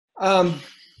Um,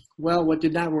 well, what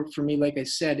did not work for me, like I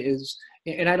said, is,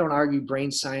 and I don't argue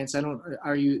brain science, I don't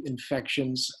argue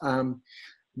infections,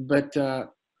 but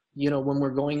when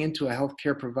we're going into a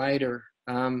healthcare provider,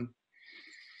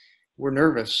 we're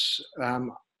nervous.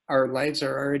 Our lives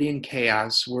are already in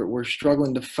chaos. We're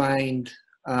struggling to find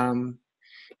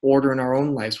order in our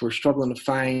own lives. We're struggling to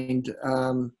find,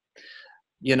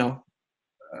 you know,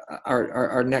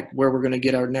 our neck where we're going to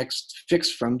get our next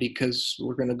fix from, because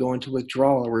we're going to go into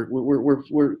withdrawal.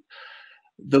 We're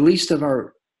the least of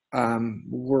our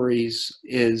worries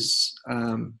is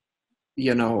an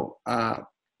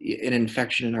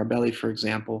infection in our belly, for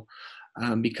example,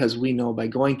 because we know by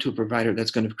going to a provider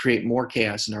that's going to create more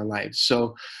chaos in our lives.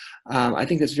 So I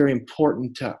think it's very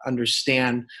important to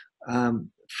understand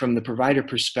from the provider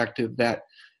perspective that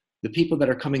the people that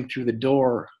are coming through the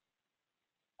door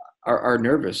are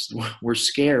nervous. We're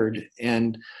scared,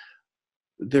 and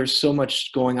there's so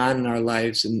much going on in our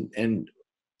lives, and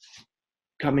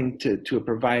coming to a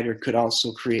provider could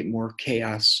also create more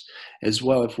chaos as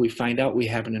well. If we find out we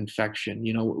have an infection,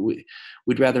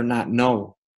 we'd rather not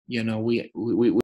know. We